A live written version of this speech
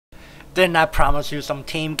Didn't I promise you some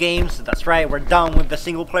team games? That's right, we're done with the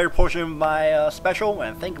single player portion of my special,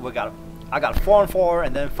 and I think I got 4-on-4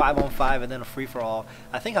 and then 5-on-5 and then a free for all.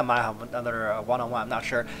 I think I might have another 1-on-1. I'm not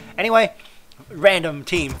sure. Anyway, random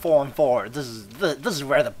team 4-on-4. This is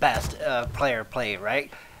where the best player play,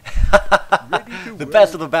 right? The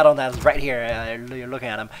best of the battle net is right here. You're looking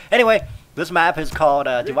at him. Anyway, this map is called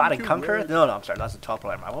Divide and Conquer. No, I'm sorry, that's the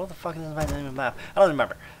 12-player map. What the fuck is my name of the map? I don't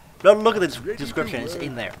remember. Look at the description. It's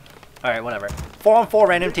in there. Alright, whatever. 4-on-4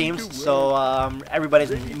 random teams, so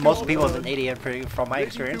most people is an idiot from my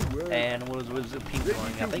experience. And what is the pink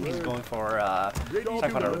going? I think he's going for some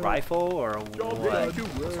kind of rifle or what?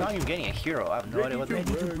 It's not even getting a hero. I have no idea what that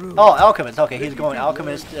is. Oh, Alchemist. Okay, he's going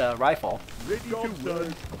Alchemist rifle.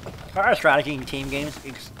 Our strategy in team games.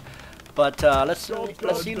 But let's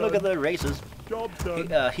see. Look at the races.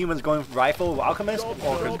 Humans going for rifle, Alchemist,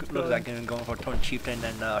 or looks like going for Torn Chieftain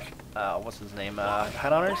and what's his name?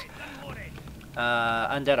 Headhunters.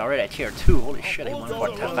 Undead already at tier 2. Holy shit! He went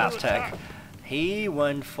for fast tech. He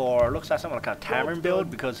went for looks like some kind of tavern build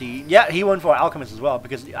because he went for Alchemist as well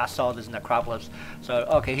because I saw this Necropolis. So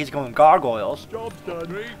okay, he's going gargoyles.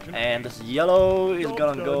 And this yellow is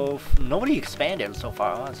gonna go. Nobody expanded so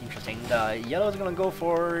far. Oh, that's interesting. Yellow is gonna go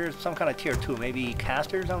for some kind of tier 2, maybe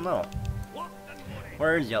casters. I don't know.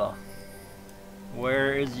 Where is yellow?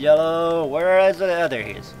 Where is yellow? Where is it? Oh, there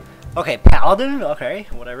he is. Okay, paladin. Okay,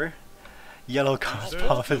 whatever. Yellow cost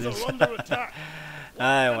confidence.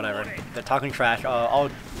 Whatever. They're talking trash. All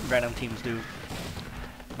random teams do.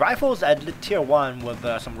 Rifles at tier 1 with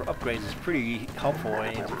some upgrades is pretty helpful.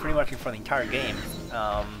 It's pretty much for the entire game.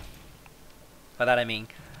 By that I mean,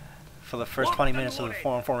 for the first 20 minutes of the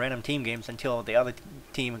 4-on-4 random team games until the other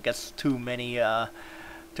team gets too many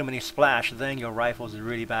splash, then your rifles is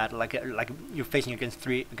really bad. Like you're facing against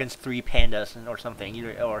three pandas or something,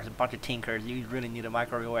 or a bunch of tinkers. You really need to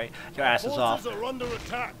microwave your asses off.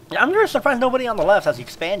 Yeah, I'm just surprised nobody on the left has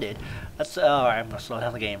expanded. That's alright. I'm gonna slow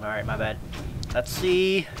down the game. All right, my bad. Let's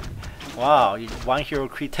see. Wow, one hero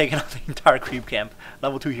creep taking out the entire creep camp.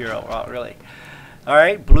 Level 2 hero. Wow, really. All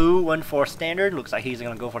right, blue went for standard. Looks like he's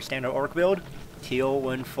gonna go for standard orc build. Teal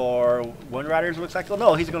went for Wind Riders, looks like. Oh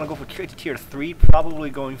no, he's gonna go for tier 3, probably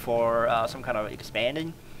going for some kind of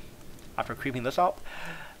expanding after creeping this up.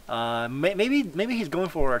 Maybe he's going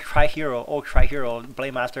for a tri-hero,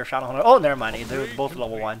 Blade Master, Shadowhunter. Oh, never mind, they're both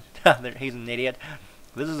level 1. He's an idiot.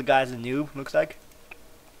 This is the guy's a noob, looks like.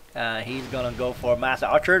 He's gonna go for Mass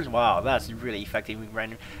Archers. Wow, that's really effective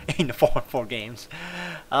in the 4-on-4 games.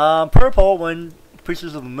 Purple went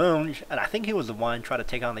Priestess of the Moon, and I think he was the one trying to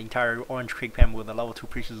take on the entire Orange Creek Pam with the level 2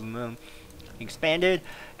 Priestess of the Moon. He expanded,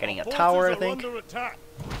 getting a tower, I think.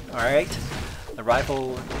 Alright, the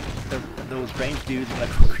rifle, those range dudes are going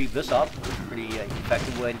to creep this up. Pretty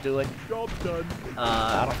effective way to do it.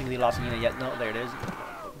 I don't think they lost a unit yet. No, there it is.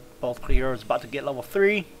 Both heroes about to get level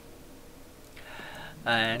 3.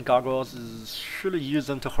 And Gargoyles should have used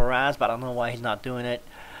them to harass, but I don't know why he's not doing it.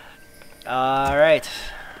 Alright.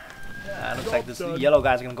 Looks like this yellow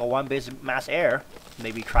guy's gonna go one basic mass air.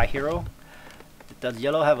 Maybe try hero. Does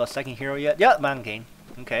yellow have a second hero yet? Yeah, Mountain King.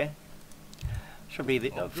 Okay. Should be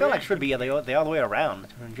the. I feel like should be the other way around.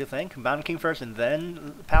 Don't you think? Mountain King first and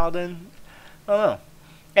then Paladin. I don't know.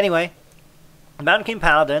 Anyway, Mountain King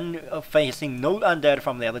Paladin facing no undead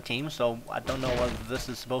from the other team, so I don't know what this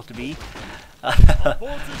is supposed to be.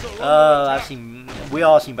 We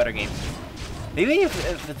all seen better games. Maybe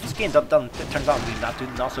if this game turns out to be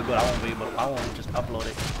not so good, I won't just upload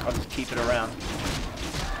it. I'll just keep it around.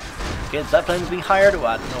 Okay, Zeppelin's being hired. Well,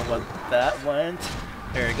 I don't know what that went.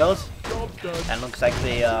 There it goes. And looks like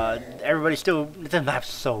everybody's still. The map's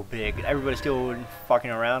so big. Everybody's still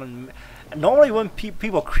fucking around. And normally when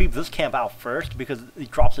people creep this camp out first because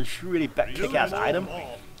it drops a really bad kick-ass item.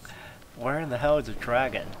 Where in the hell is the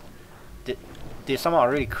dragon? Did someone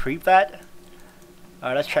already creep that?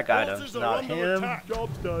 Alright, let's check items. Not him. Not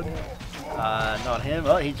him.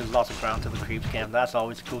 Oh, he just lost the ground to the creep camp. That's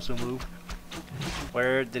always a cool move.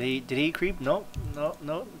 Where did he creep? No.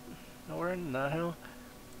 Nowhere. Not him.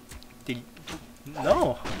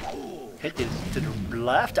 No. Hit to the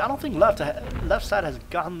left. I don't think left side has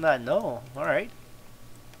gotten that. No. All right.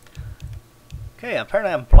 Okay.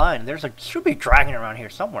 Apparently I'm blind. Should be a dragon around here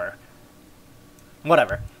somewhere.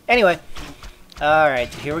 Whatever. Anyway.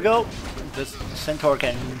 Alright, here we go. This Centaur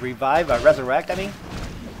can resurrect, I mean.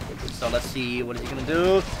 So let's see, what is he gonna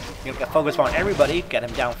do? He's gonna focus on everybody, get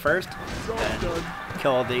him down first, and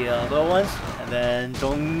kill the little ones, and then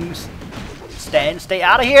don't stay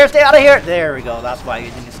out of here, stay out of here! There we go, that's why you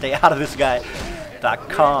need to stay out of this guy.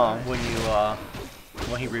 .com when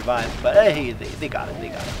he revives, but hey, they got it,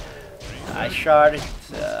 I sharded,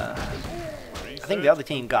 I think the other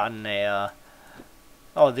team gotten a.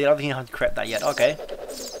 Oh, the other team hasn't crept that yet. Okay.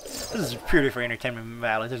 This is purely for entertainment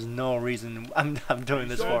value. There's no reason I'm doing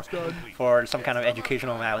this for some kind of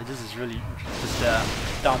educational value. This is really just a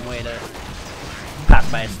dumb way to pass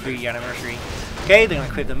by its 3th anniversary. Okay, they're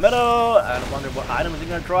gonna creep the middle. I wonder what items they're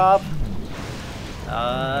gonna drop.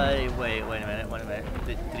 Wait a minute.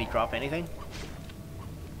 Did he drop anything?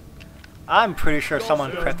 I'm pretty sure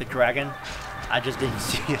someone crept the dragon. I just didn't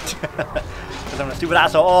see it. Because I'm a stupid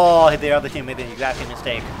asshole. Oh, the other team made the exact same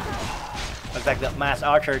mistake. Looks like the mass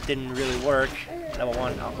archer didn't really work. Level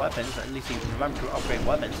 1 weapons. At least he remembered to upgrade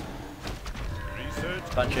weapons.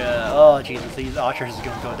 Bunch of... Oh, Jesus. These archers are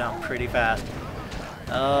going to go down pretty fast.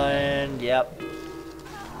 And, yep.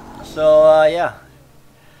 So, yeah.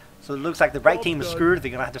 So it looks like the right team is screwed.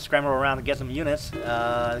 They're going to have to scramble around to get some units.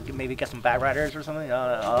 Maybe get some Bat Riders or something.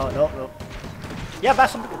 Oh, no. Yeah,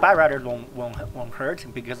 Bat Riders won't hurt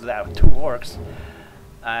because of that 2 orcs.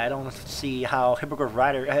 I don't see how Hippogriff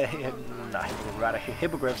Rider, not Hippogriff Rider,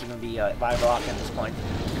 Hippogriffs are going to be viable option at this point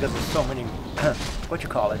because there's so many, what you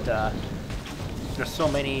call it, there's so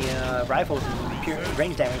many rifles and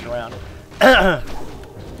range damage around.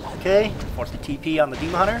 Okay, force the TP on the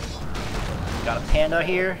Demon Hunter. Got a Panda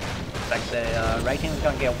here. Looks like the right team is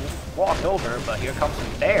going to get walked over, but here comes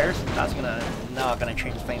some bears. That's not gonna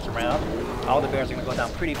change things around. All the bears are gonna go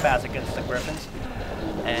down pretty fast against the griffins.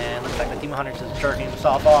 And looks like the Demon Hunter is jerking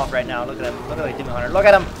himself off right now. Look at him. Look at the Demon Hunter. Look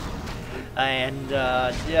at him. And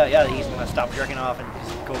yeah, he's gonna stop jerking off and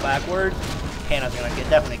just go backward. Panda's gonna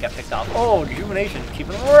definitely get picked off. Oh, Rejuvenation,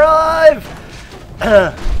 keeping him alive.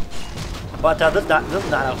 But this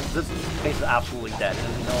base is absolutely dead.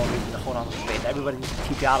 There's no reason to hold on to the base. Everybody needs to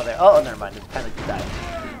keep you out of there. Oh, never mind. This Panda just died.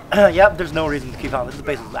 Yep, there's no reason to keep on. This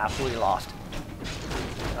base is absolutely lost.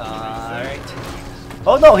 Alright.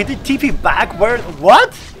 Oh no, he did TP backward.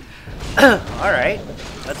 What? Alright.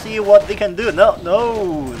 Let's see what they can do.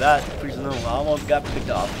 No, that prisoner almost got picked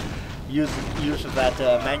off. Use of that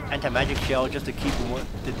anti-magic shell just to keep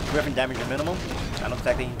the griffin damage at minimum. That looks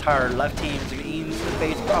like the entire left team is going to eat into the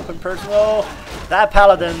base dropping personal. That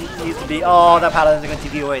paladin needs to be. Oh, that paladin is going to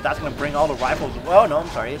TP away. That's going to bring all the rifles. Oh no, I'm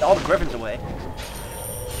sorry, all the griffins away.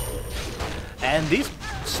 And these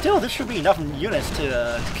this should be enough units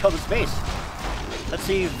to kill this base. Let's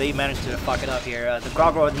see if they manage to fuck it up here. The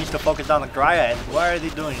Grogro needs to focus on the Dryad. What are they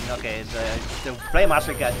doing? Okay, the Blade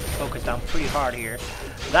Master got focused down pretty hard here.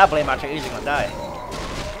 That Blade Master isn't gonna die.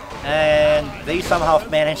 And they somehow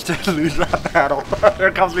managed to lose that battle.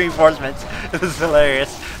 Here comes reinforcements. This is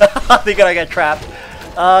hilarious. They're gonna get trapped.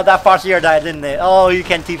 That Farseer died, didn't they? Oh, you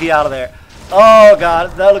can't TP out of there. Oh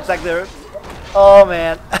god, that looks like they're... Oh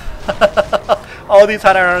man. All these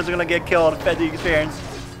Hunter Hunters are gonna get killed. Fed the experience.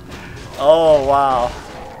 Oh wow.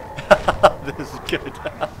 This is good.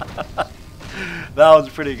 That was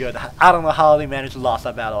pretty good. I don't know how they managed to lose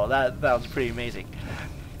that battle. That was pretty amazing.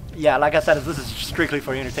 Yeah, like I said, this is strictly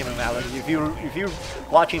for entertainment value. If you're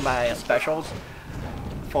watching my specials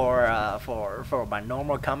for my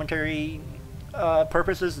normal commentary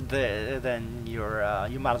purposes, then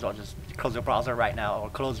you might as well just close your browser right now or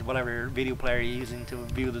close whatever video player you're using to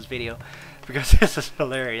view this video, because this is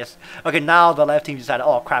hilarious. Okay, now the left team decided,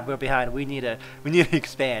 oh crap, we're behind. We need to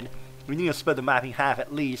expand. We need to split the map in half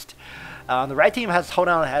at least. The right team has had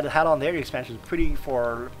on their expansion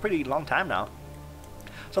for a pretty long time now.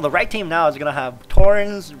 So the right team now is gonna have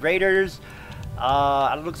Taurens, Raiders.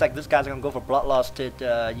 It looks like this guy's gonna go for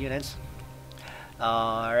bloodlusted units.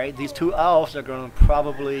 Alright, these 2 elves are gonna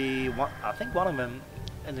probably I think one of them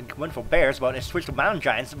went for bears, but it switched to mountain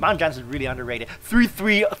giants. Mountain giants is really underrated.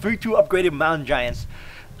 3-2 upgraded mountain giants.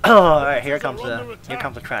 Alright, here comes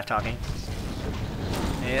the trash talking.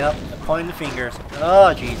 Yep, pointing the fingers.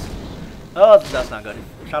 Oh jeez. Oh, that's not good.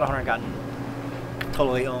 Shadowhunter got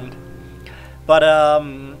totally owned. But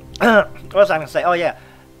what was I gonna say? Oh yeah.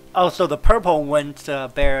 Oh, so the purple went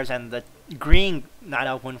bears and the green night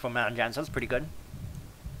elf went for mountain giants. That's pretty good.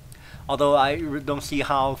 Although I don't see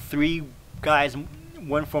how 3 guys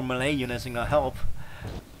went for melee units and gonna help.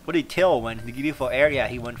 What did Tail win? The beautiful area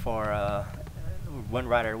he went for One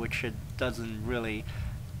Rider, which isn't really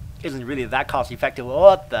that cost effective.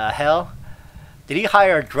 What the hell? Did he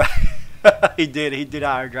hire a dragon? He did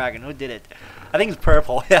hire a dragon. Who did it? I think it's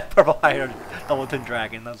purple. Yeah, purple hired a Doubleton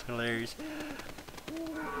dragon. That's hilarious.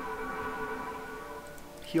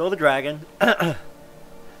 Heal the dragon. There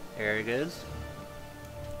it is.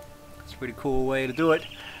 It's a pretty cool way to do it.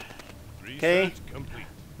 Okay.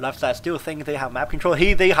 Left side still think they have map control.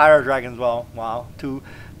 They hire a dragon as well. Wow. Two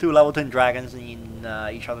level 10 dragons in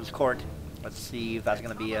each other's court. Let's see if that's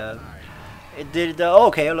gonna be a... It did.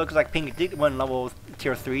 Okay, it looks like Pink did win level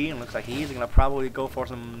tier 3, and looks like he's gonna probably go for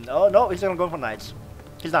some. Oh no, he's gonna go for knights.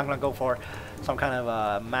 He's not gonna go for some kind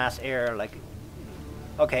of mass air like.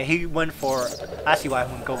 Okay, he went for. I see why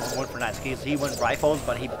he went for knights. He went rifles,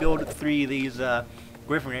 but he built 3 of these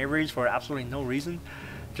Griffin Aviaries for absolutely no reason,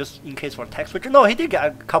 just in case for a tech switcher. No, he did get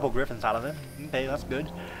a couple Griffins out of it. Okay, that's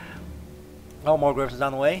good. No more Griffins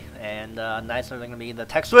down the way, and knights are gonna be the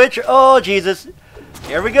tech switch. Oh Jesus!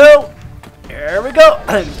 Here we go. Here we go!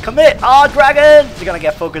 Commit! Oh, dragons! You're gonna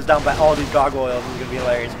get focused down by all these gargoyles. It's gonna be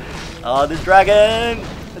hilarious. Oh, this dragon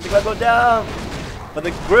is gonna go down. But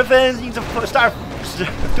the griffins need to start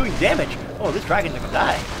doing damage. Oh, this dragon's gonna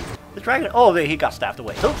die. This dragon. Oh, he got staffed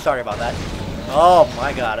away. Oops, sorry about that. Oh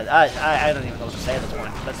my God! I don't even know what to say at this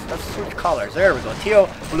point. Let's switch colors. There we go. Teal,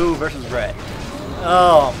 blue versus red.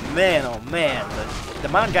 Oh man! Oh man! The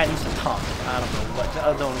mountain giant needs to taunt. I don't know what.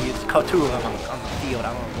 I don't know. It's caught 2 of them on the field.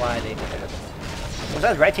 I don't know why they.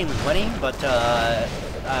 Besides, right team is winning, but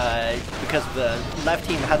because the left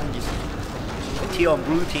team hasn't just the teal and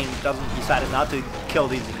blue team decided not to kill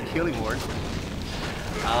these healing wards.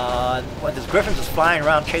 This Griffin's just flying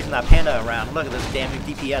around chasing that panda around. Look at this damn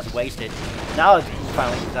DPS wasted. Now it's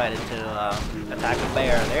finally decided to attack the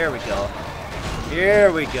bear. There we go.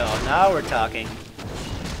 Here we go. Now we're talking.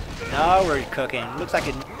 Now we're cooking. Looks like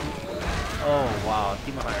it. Oh wow,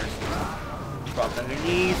 Demon Hunters dropped on their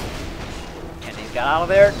knees. And he got out of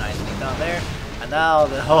there. Nicely done there. And now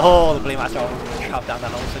the Blade Master chopped down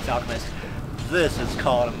that 06 Alchemist. This is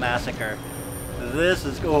called a massacre. This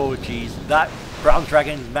is oh jeez. That Brown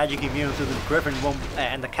Dragon is magic immune, so the Griffin won't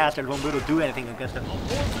and the casters won't be able to do anything against them.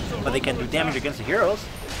 But they can do damage against the heroes.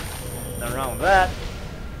 Nothing wrong with that.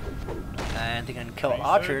 And they can kill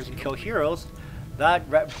archers and kill heroes. That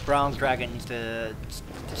Brown Dragon needs to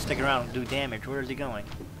stick around and do damage. Where is he going?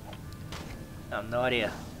 I have no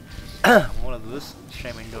idea. What is this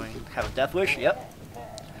shaman doing? Have a death wish? Yep.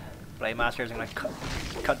 Blade Master is gonna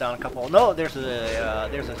cut down a couple. No, there's a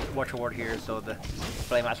Watcher Ward here, so the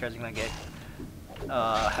Blade Master is gonna get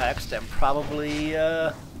hexed and probably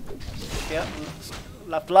yeah,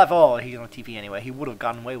 left. Oh, he's gonna TP anyway. He would have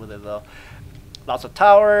gotten away with it though. Lots of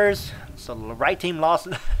towers. So the right team lost.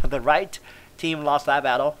 The right team lost that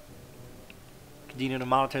battle. Continue to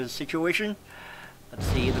monitor the situation. Let's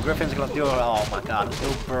see, the Griffin's gonna do it. Oh my God, there's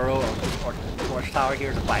no burrow or torch tower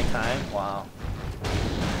here to buy time. Wow,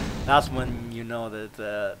 that's when you know that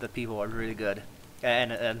the people are really good,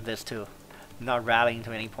 and this too, not rallying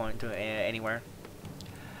to any point to anywhere.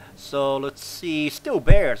 So let's see, still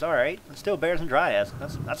bears. All right, still bears and dryads.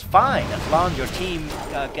 That's fine as long as your team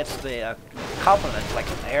gets the compliments like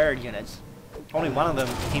air units. Only one of them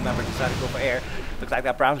team members decided to go for air. Looks like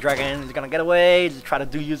that Brown Dragon is gonna get away. To try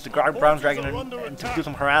to use the guard Brown Dragon and to do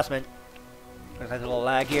some harassment. Looks like a little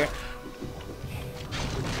lag here.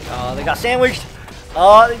 Oh, they got sandwiched.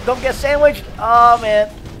 Oh, don't get sandwiched. Oh man,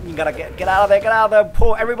 you gotta get out of there. Get out of there.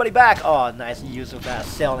 Pull everybody back. Oh, nice use of that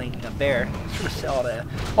selling a bear. Sell the.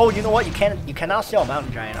 Oh, you know what? You cannot sell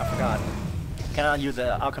Mountain Giant. I forgot. You cannot use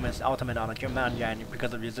the Alchemist ultimate on a Mountain Giant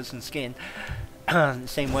because of resistant skin.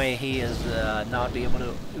 Same way he is not be able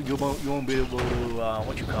to. You won't be able to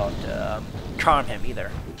what you call it, charm him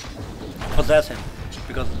either, possess him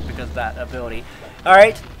because that ability. All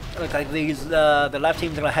right, looks like these the left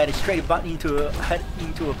team's gonna head straight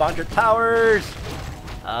into a bunch of towers.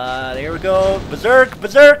 There we go, berserk.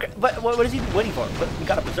 But what is he waiting for? But we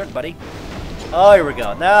got a berserk, buddy. Oh, here we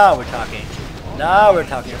go. Now we're talking. Now we're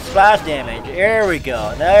talking splash damage. Here we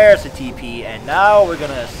go. There's the TP, and now we're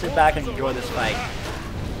gonna sit back and enjoy this fight.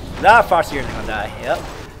 That Farseer is gonna die. Yep.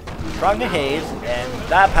 Strong the haze, and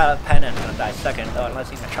that Panda is gonna die second. Oh, unless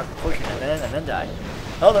he's gonna chuck the potion and then die.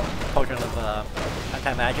 Oh, the potion of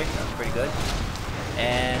anti-magic. That's pretty good.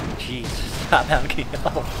 And Jesus, that Paladin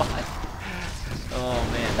level 5. Oh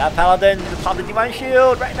man, that Paladin pop the Divine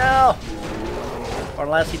Shield right now. Or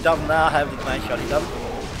unless he does not have the Divine Shield, he doesn't.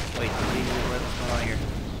 Wait, what's going on here?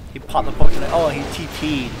 He popped the potion. Oh, he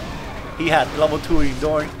TP'd. He had level 2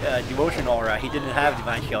 Devotion Aura. He didn't have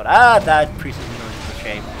Divine Shield. Ah, that Priest is a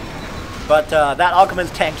shame. But that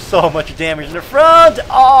Alchemist tanked so much damage in the front.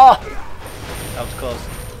 Oh, that was close.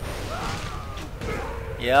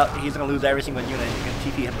 Yep, he's gonna lose every single unit. He's gonna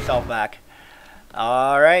TP himself back.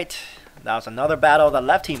 All right, that was another battle the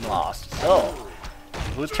left team lost. So,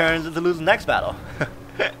 whose turn is it to lose the next battle?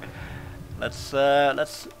 Let's let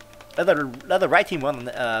the right team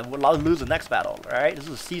lose the next battle. All right, this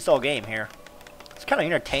is a seesaw game here. It's kind of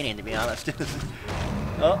entertaining to be honest. That's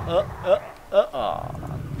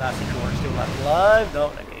the corner still left alive. No,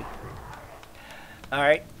 okay. All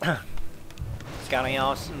right. Scouting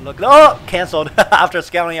out, look. Oh, canceled. After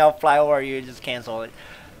scouting out flyover, you just cancel it.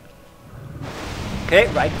 Okay,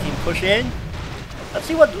 right team push in. Let's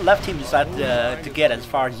see what left team decides to get as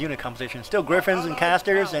far as unit composition. Still Griffins and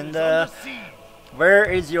Casters, and where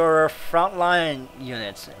is your frontline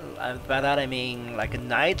units? By that I mean like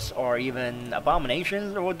Knights or even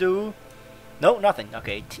Abominations will do. No, nothing.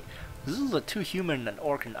 Okay, this is a 2 human, an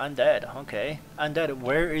orc, and undead. Okay, undead.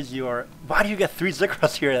 Where is your? Why do you get 3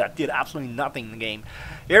 Zikras here that did absolutely nothing in the game?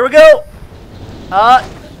 Here we go.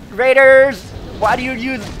 Raiders. Why do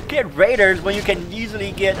you get Raiders when you can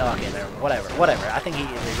easily get? Oh, okay, there. Whatever. I think the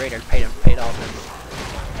Raiders paid off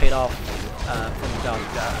from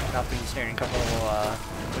not being snaring a couple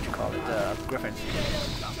what you call it, Griffins.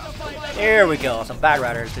 There we go. Some bad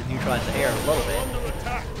riders to neutralize the air a little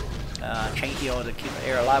bit. Chain heal to keep the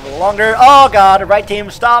air alive a little longer. Oh god, the right team,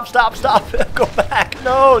 stop. Go back.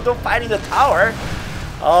 No, don't fight in the tower.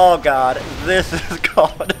 Oh god, this is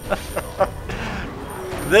called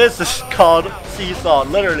this is called seesaw,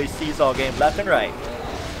 literally seesaw game, left and right.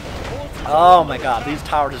 Oh my god, these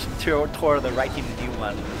towers just tore the right team to do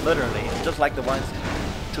one, literally, just like the ones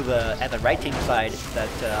to the at the right team side. That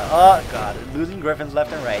oh god, losing Griffins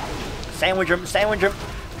left and right. Sandwich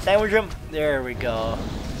them. There we go.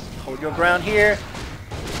 Hold your ground here.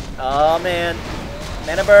 Oh man,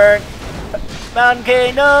 Mana Burn. Mountain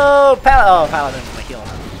King, no! Paladin's gonna heal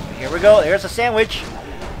him. Here we go. There's a sandwich.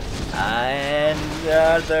 And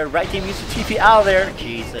the right team needs to TP out of there.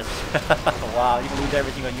 Jesus. Wow, you can lose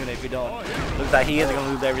everything on unit if you don't. Looks like he is going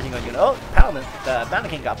to lose everything on unit. Oh, Paladin. The Mountain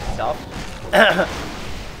King got pissed off.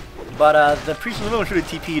 But the Priest of the Moon should have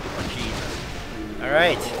TP'd. Oh, Jesus.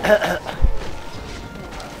 Alright.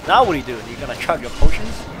 Now what do you do? You're going to chug your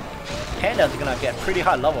potions? Panda's going to get pretty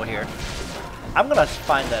high level here. I'm going to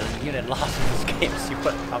find the unit lost in this game. See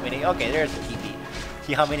how many. Okay, there's the TP.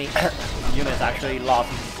 See how many units actually lost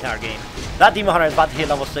in the entire game. That Demon Hunter is about to hit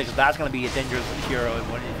level 6. That's going to be a dangerous hero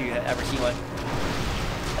if you ever see one.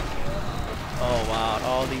 Oh wow,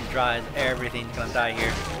 all these drives, everything's going to die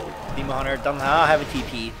here. Demon Hunter doesn't have a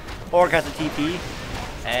TP. Orc has a TP.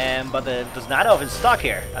 But the Night Elf is stuck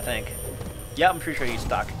here, I think. Yeah, I'm pretty sure he's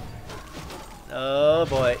stuck. Oh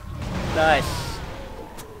boy. Nice.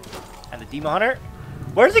 And the Demon Hunter?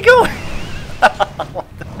 Where's he going? What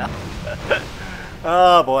the hell?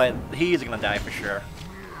 Oh boy, he's gonna die for sure.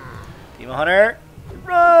 Demon Hunter,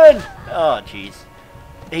 run! Oh jeez,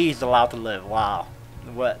 he's allowed to live. Wow,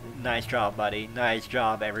 what nice job, buddy. Nice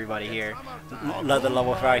job, everybody here. Let the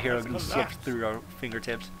level 5 hero slip through our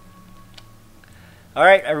fingertips. All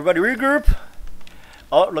right, everybody regroup.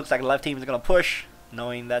 Oh, it looks like the left team is gonna push,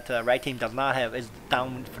 knowing that the right team is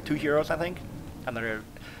down for 2 heroes, I think. The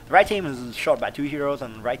right team is short by 2 heroes,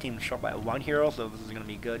 and the right team is short by 1 hero, so this is gonna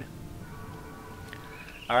be good.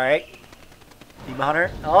 Alright. Demon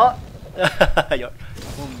Hunter. Oh! You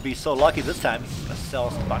won't be so lucky this time. Let's sell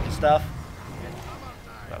a bunch of stuff.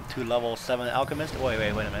 2 level 7 alchemists. Wait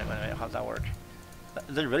a minute. How does that work?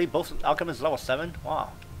 Is it really both alchemists level 7?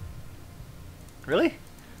 Wow. Really?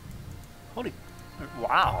 Holy.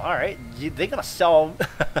 Wow. Alright. They're gonna sell.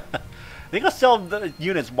 They're gonna sell the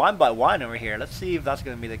units one by one over here. Let's see if that's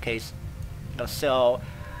gonna be the case. Gonna sell.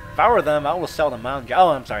 If I were them, I will sell the mountain.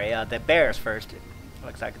 Oh, I'm sorry. The bears first.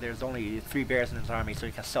 Looks like there's only 3 bears in his army, so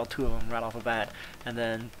you can sell 2 of them right off the bat, and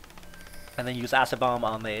then use acid bomb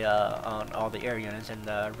on the on all the air units and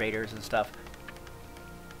the raiders and stuff.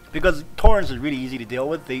 Because Taurens is really easy to deal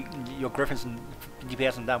with. Your Griffins and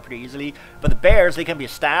DPS them down pretty easily, but the bears, they can be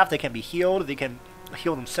staffed, they can be healed, they can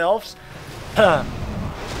heal themselves. An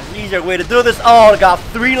easier way to do this. Oh, I got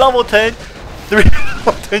 3 level 10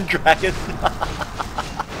 dragons.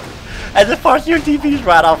 And the first your TPs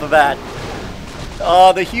right off the bat.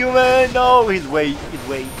 Oh, the human! No, he's way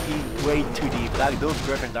too deep. Those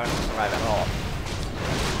Griffins aren't gonna survive at all.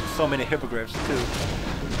 So many hippogriffs too.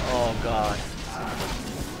 Oh god.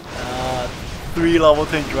 3 level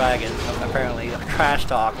 10 dragons. Apparently, Trash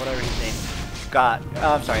Talk, whatever his name.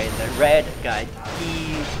 I'm sorry, the red guy,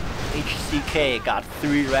 DHCK, got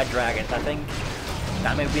 3 red dragons. I think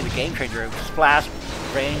that may be the game changer. Splash,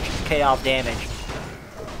 range, chaos damage,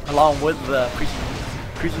 along with the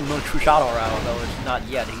Priest's no true shadow around, though it's not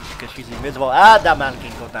yet because she's invisible. That Mountain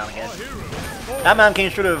King goes down again. That Mountain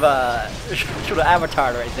King should have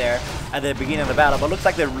avatared right there at the beginning of the battle, but looks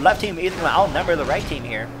like the left team is gonna outnumber the right team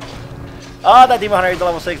here. Oh, that Demon Hunter is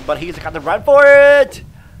level 6, but he's got to run for it.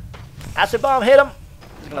 Acid bomb hit him.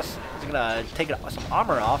 He's gonna take some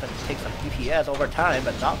armor off and take some DPS over time,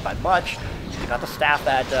 but not by much. He's got to staff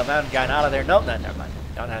that mountain giant out of there. Nope, never mind.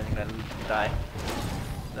 Don't have anything to die.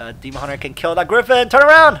 The Demon Hunter can kill that Griffin. Turn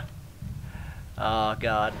around! Oh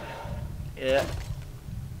god. Yeah.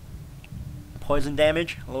 Poison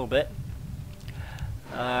damage, a little bit.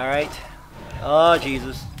 Alright. Oh,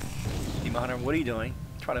 Jesus. Demon Hunter, what are you doing?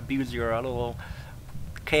 Trying to abuse your little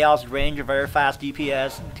Chaos Ranger, very fast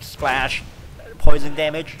DPS, splash, poison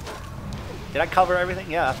damage. Did I cover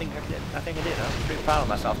everything? Yeah, I think I did. I think I did. I'm pretty proud of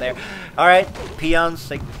myself there. Alright, peons,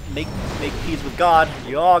 like, make peace with God.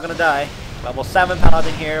 You're all gonna die. Level 7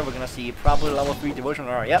 Paladin here. We're gonna see probably level 3 Devotion.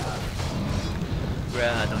 Alright, yep.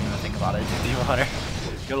 Don't even think about it. Demon Hunter.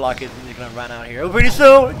 Good luck, you're gonna run out here. Oh, pretty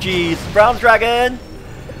soon! Jeez, Bronze Dragon!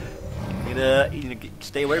 You need to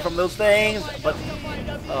stay away from those things, but...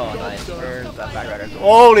 Oh, nice. Where's that Backrider?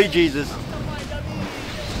 Holy Jesus!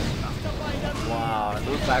 Wow,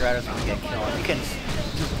 those Backriders are gonna get killed. You can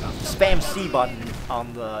just spam C button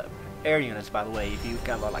on the air units, by the way, if you've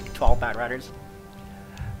got like 12 Backriders.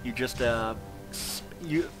 You just,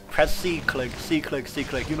 you press C click, C click, C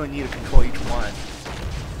click. You don't need to control each one.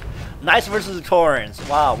 Knights versus the Taurens.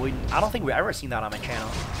 Wow, I don't think we've ever seen that on my channel.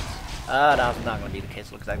 That's not going to be the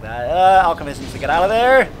case. Looks like that. Alchemist needs to get out of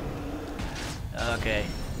there. Okay.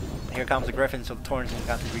 Here comes the Griffin, so the Taurens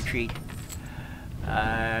got to retreat.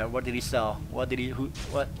 What did he sell? What did he...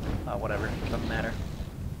 What? Whatever. Doesn't matter.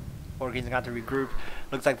 Orkins got to regroup.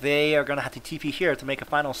 Looks like they are going to have to TP here to make a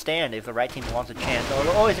final stand if the right team wants a chance.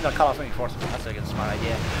 Oh, he's going to cut off reinforcements. That's a good smart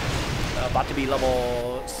idea. About to be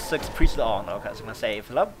level 6 Priest. Oh no, I was gonna say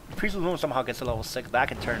if Priest of the Moon somehow gets to level 6, that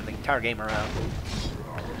can turn the entire game around.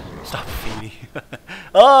 Stop feeding.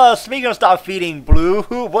 Oh, speaking of stop feeding, Blue,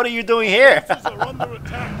 what are you doing here?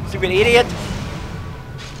 Stupid idiot.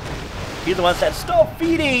 He's the one that said stop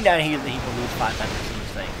feeding, and he can lose 5 members in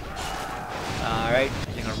this thing. Alright,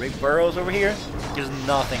 you're gonna rig burrows over here. There's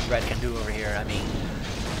nothing Red can do over here. I mean,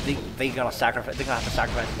 they gotta sacrifice. They're gonna have to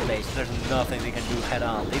sacrifice the base. There's nothing they can do head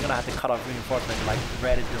on. They're gonna have to cut off reinforcements like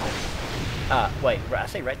Red is doing. Wait, I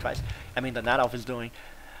say Red twice. I mean the Night Elf is doing.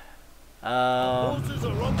 Should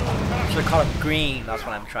have cut off Green. That's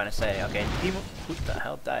what I'm trying to say. Okay, who the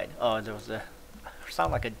hell died? Oh, there was a.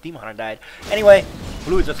 Sound like a Demon Hunter died. Anyway,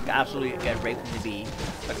 Blue just absolutely get raped in the B.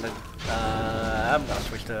 I'm gonna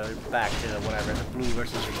switch back to whatever. The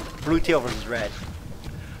Blue Tail versus Red.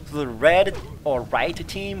 So the red or right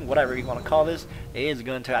team, whatever you want to call this, is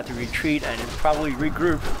going to have to retreat and probably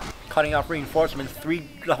regroup, cutting off reinforcements. 3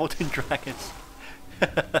 level 10 dragons.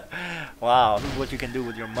 Wow, this is what you can do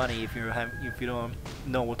with your money if you don't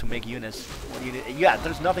know what to make units. Yeah,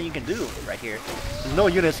 there's nothing you can do right here. There's no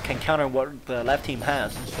units can counter what the left team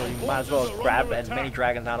has, so you might as well grab as many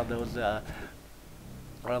dragons out of those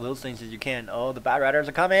one of those things as you can. Oh, the Batriders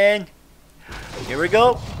are coming. Here we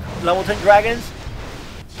go, level 10 dragons.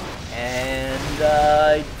 And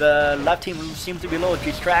the left team seems to be a little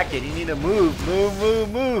distracted. You need to move.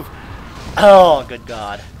 Oh, good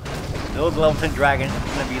God. Those level 10 dragons are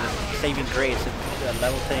going to be the saving grace if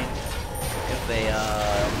level 10, if the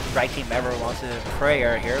right team ever wants to pray.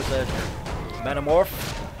 Here's a Metamorph.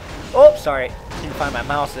 Oh, sorry. Didn't find my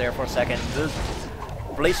mouse there for a second. This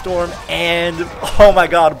Blaze Storm and, oh my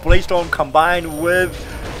God, Blaze Storm combined with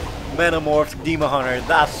Metamorph Demon Hunter.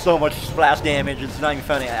 That's so much splash damage. It's not even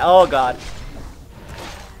funny. Oh God.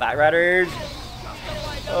 Backriders.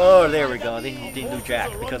 Oh, there we go. They didn't do jack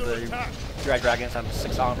because the Red Dragons have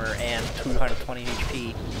 6 armor and 220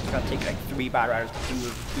 HP. It's gonna take like 3 Backriders to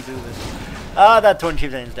do this. That Torn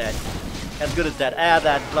Chieftain is dead. As good as dead.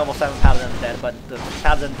 That level 7 Paladin is dead, but the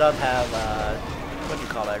Paladin does have what do you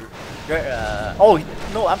call it? Oh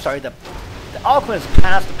no, I'm sorry. The Alchemist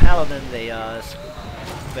passed the Paladin.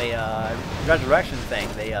 The resurrection thing,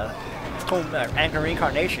 Anchor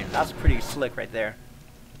Reincarnation. That's pretty slick right there.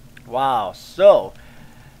 Wow. So,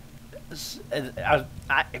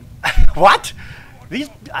 what?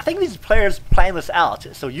 I think these players plan this out.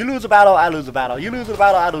 So you lose a battle, I lose a battle. You lose a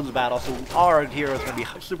battle, I lose a battle. So our hero is gonna be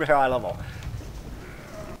super high level.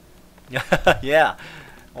 Yeah.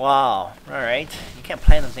 Wow. All right. You can't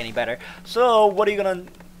plan this any better. So what are you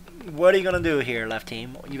gonna do here, left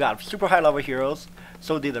team? You got super high level heroes.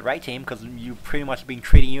 So did the right team, because you pretty much been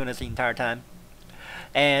trading units the entire time.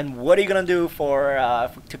 And what are you gonna do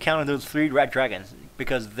to counter those 3 red dragons?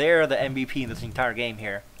 Because they're the MVP in this entire game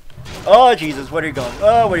here. Oh Jesus, where are you going?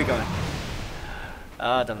 Oh, where are you going?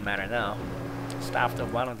 It doesn't matter now. Staffed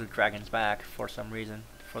one of the dragons back for some reason.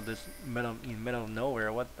 For this middle of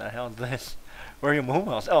nowhere. What the hell is this? Where are your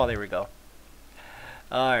Moonwells? Oh, there we go.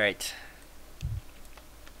 All right.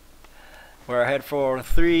 We're ahead for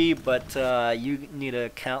 3, but you need to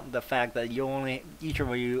count the fact that each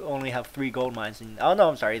of you only have 3 gold mines. Oh no,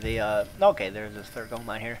 I'm sorry. Okay, there's this 3rd gold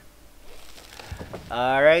mine here.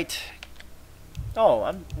 All right.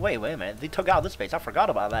 Oh, wait a minute. They took out this base. I forgot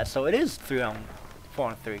about that. So it is 4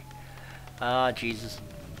 on 3. Jesus,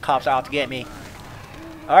 cops out to get me.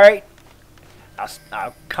 All right.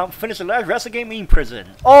 I'll come finish the last rest of the game in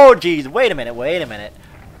prison. Oh jeez, wait a minute.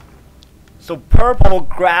 So purple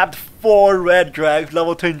grabbed 4 red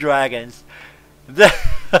level 10 dragons.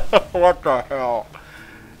 What the hell?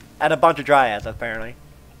 And a bunch of dryads apparently.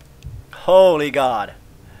 Holy god.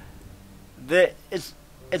 It's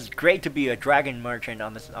great to be a dragon merchant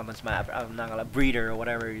on this map. I'm not gonna breeder or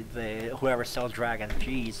whatever, whoever sells dragons.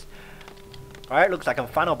 Jeez. Alright, looks like a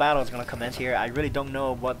final battle is gonna commence here. I really don't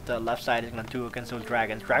know what the left side is gonna do against those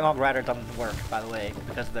dragons. Dragonhawk Rider doesn't work, by the way,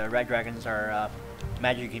 because the red dragons are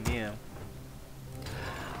magic immune.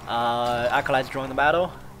 Acolytes join the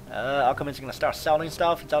battle. Alchemist is gonna start selling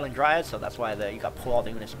stuff, selling dryads, so that's why you got to pull all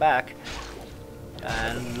the units back.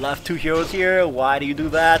 And left 2 heroes here. Why do you do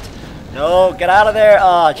that? No, get out of there!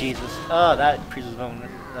 Oh Jesus! Oh, that priest is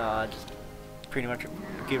just pretty much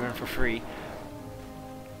given for free.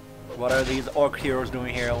 What are these orc heroes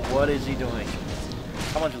doing here? What is he doing?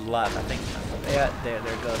 Someone just left, I think. Yeah, there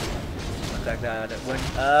it goes. Looks like that.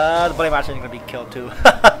 The Bloody Master is gonna be killed too.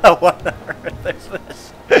 What on earth is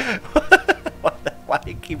this? Why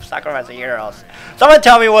do you keep sacrificing heroes? Someone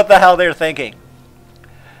tell me what the hell they're thinking.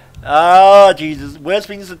 Oh Jesus!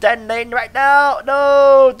 Wisping's detonating right now.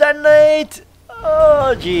 No, detonate!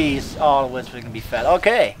 Oh jeez! Oh, the Wisping can be fed.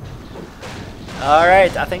 Okay. All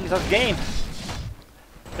right, I think it's a game.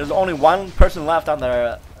 There's only one person left on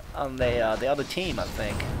the other team, I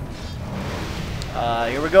think.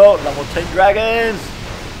 Here we go. Level 10 dragons.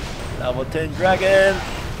 Level 10 dragons.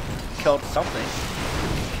 Killed something.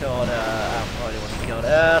 Killed. I don't know what he killed.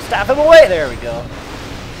 Stab him away. There we go.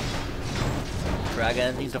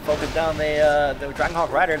 Dragon needs to focus down the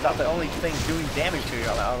Dragonhawk Rider. Is not the only thing doing damage to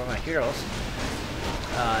all of my heroes.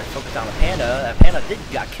 Focus down the Panda. That Panda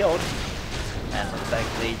got killed. And looks like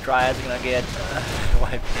the Dryads are gonna get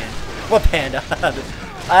what Panda?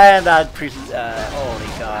 And that priest. Holy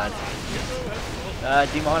god!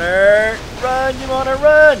 Demon Hunter, run! Demon Hunter,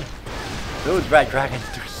 run! Those red dragons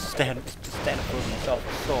do stand up for themselves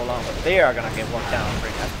for so long, but they are gonna get worked down. I'm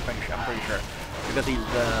pretty sure because these.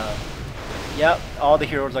 Yep, all the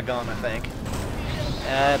heroes are gone, I think.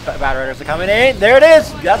 And Battle Raiders are coming in. There it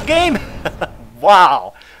is. That's game.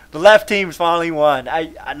 Wow. The left team's finally won.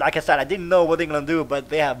 Like I said, I didn't know what they're gonna do, but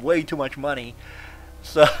they have way too much money.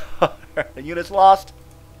 So the units lost.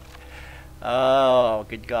 Oh,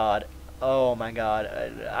 good God. Oh my God.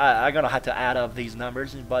 I'm gonna have to add up these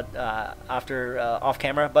numbers, but after off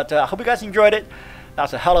camera. But I hope you guys enjoyed it.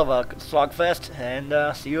 That's a hell of a slugfest, and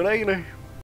see you later.